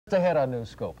Ahead on New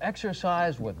Scope,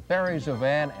 exercise with Barry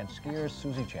ZeVan and skier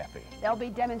Suzy Chaffee. They'll be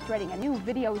demonstrating a new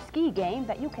video ski game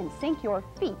that you can sink your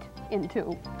feet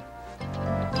into.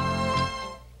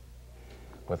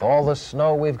 With all the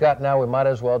snow we've got now, we might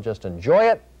as well just enjoy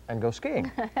it and go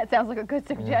skiing. That sounds like a good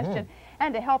suggestion.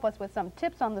 And to help us with some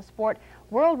tips on the sport,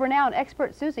 world-renowned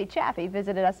expert Suzy Chaffee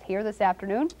visited us here this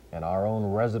afternoon. And our own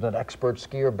resident expert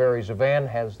skier Barry ZeVan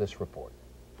has this report.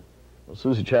 Well,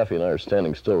 Suzy Chaffee and I are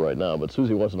standing still right now, but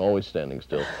Suzy wasn't always standing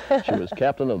still. She was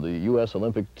captain of the U.S.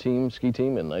 Olympic ski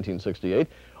team in 1968,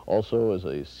 also as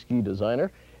a ski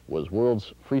designer, was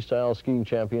world's freestyle skiing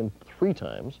champion 3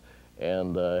 times,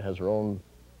 and has her own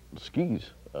skis.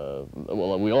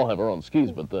 Well, we all have our own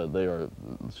skis, but they are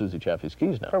Suzy Chaffee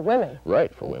skis now. For women.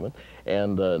 Right, for women.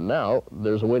 And now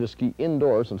there's a way to ski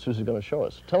indoors, and Suzy's going to show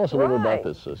us. Tell us a little bit about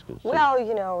this, Suzy. Well,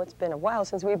 you know, it's been a while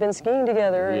since we've been skiing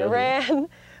together in Iran.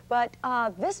 But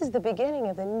this is the beginning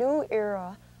of the new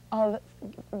era of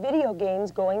video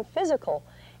games going physical.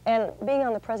 And being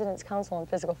on the President's Council on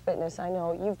Physical Fitness, I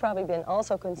know you've probably been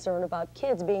also concerned about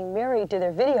kids being married to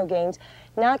their video games,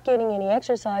 not getting any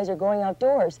exercise or going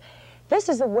outdoors. This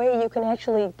is a way you can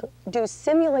actually do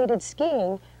simulated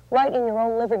skiing right in your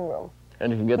own living room.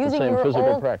 And you can get the same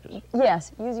physical practice.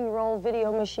 Yes, using your old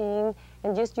video machine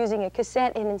and just using a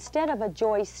cassette, and instead of a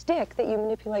joystick that you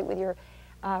manipulate with your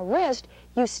wrist,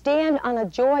 you stand on a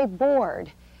joy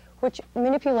board, which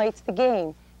manipulates the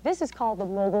game. This is called the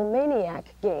Mogul Maniac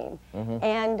game.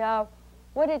 And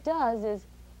what it does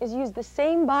is use the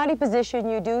same body position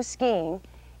you do skiing.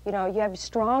 You know, you have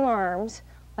strong arms,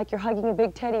 like you're hugging a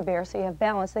big teddy bear, so you have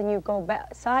balance. Then you go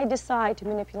back, side to side to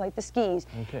manipulate the skis.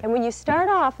 And when you start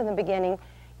off in the beginning,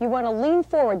 you want to lean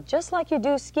forward just like you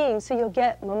do skiing, so you'll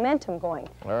get momentum going.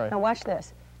 All right. Now watch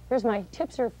this. Here's my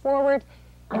tips are forward,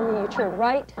 and then you turn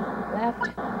right,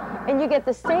 left, and you get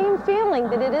the same feeling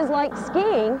that it is like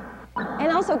skiing,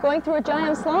 and also going through a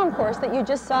giant slalom course that you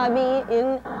just saw me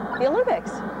in the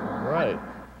Olympics. Right.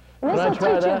 And this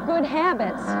will teach you good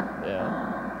habits. Yeah.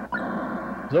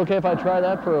 Is it okay if I try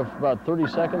that for about 30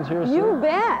 seconds here? You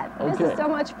bet. Okay. This is so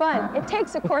much fun. It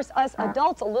takes, of course, us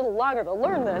adults a little longer to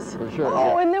learn this. For sure.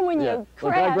 Oh, and then when you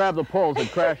crash. If I grab the poles, it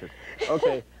crashes.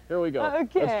 Okay, here we go.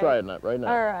 Okay. Let's try it right now.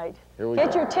 All right. Here we go.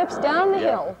 Get your tips down the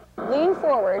hill. Lean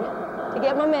forward to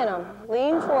get momentum.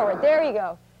 Lean forward. There you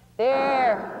go.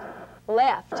 There.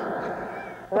 Left.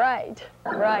 Right.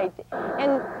 Right.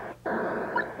 And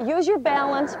use your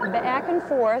balance back and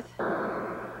forth,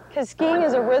 because skiing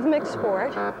is a rhythmic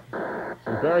sport. So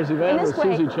Barry ZeVan with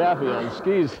Suzy Chaffee on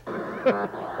skis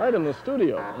right in the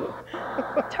studio.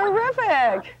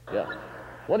 Terrific. Yeah.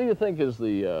 What do you think is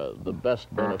the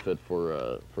best benefit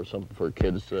for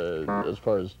kids as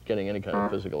far as getting any kind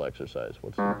of physical exercise?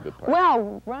 What's the good part?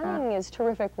 Well, running is a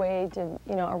terrific way to,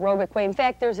 aerobic way. In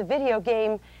fact, there's a video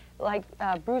game like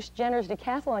Bruce Jenner's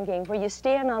decathlon game where you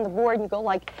stand on the board and you go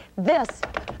like this.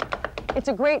 It's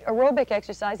a great aerobic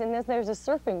exercise, and then there's a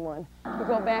surfing one. You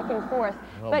go back and forth.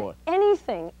 But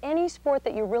anything, any sport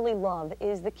that you really love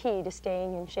is the key to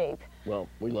staying in shape. Well,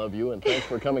 we love you, and thanks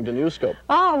for coming to New Scope.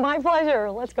 Oh, my pleasure.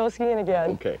 Let's go skiing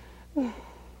again. Okay.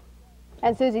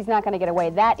 And Suzy's not going to get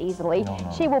away that easily.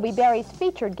 No. She will be Barry's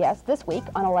featured guest this week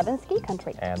on 11 Ski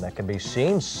Country. And that can be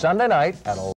seen Sunday night at 11.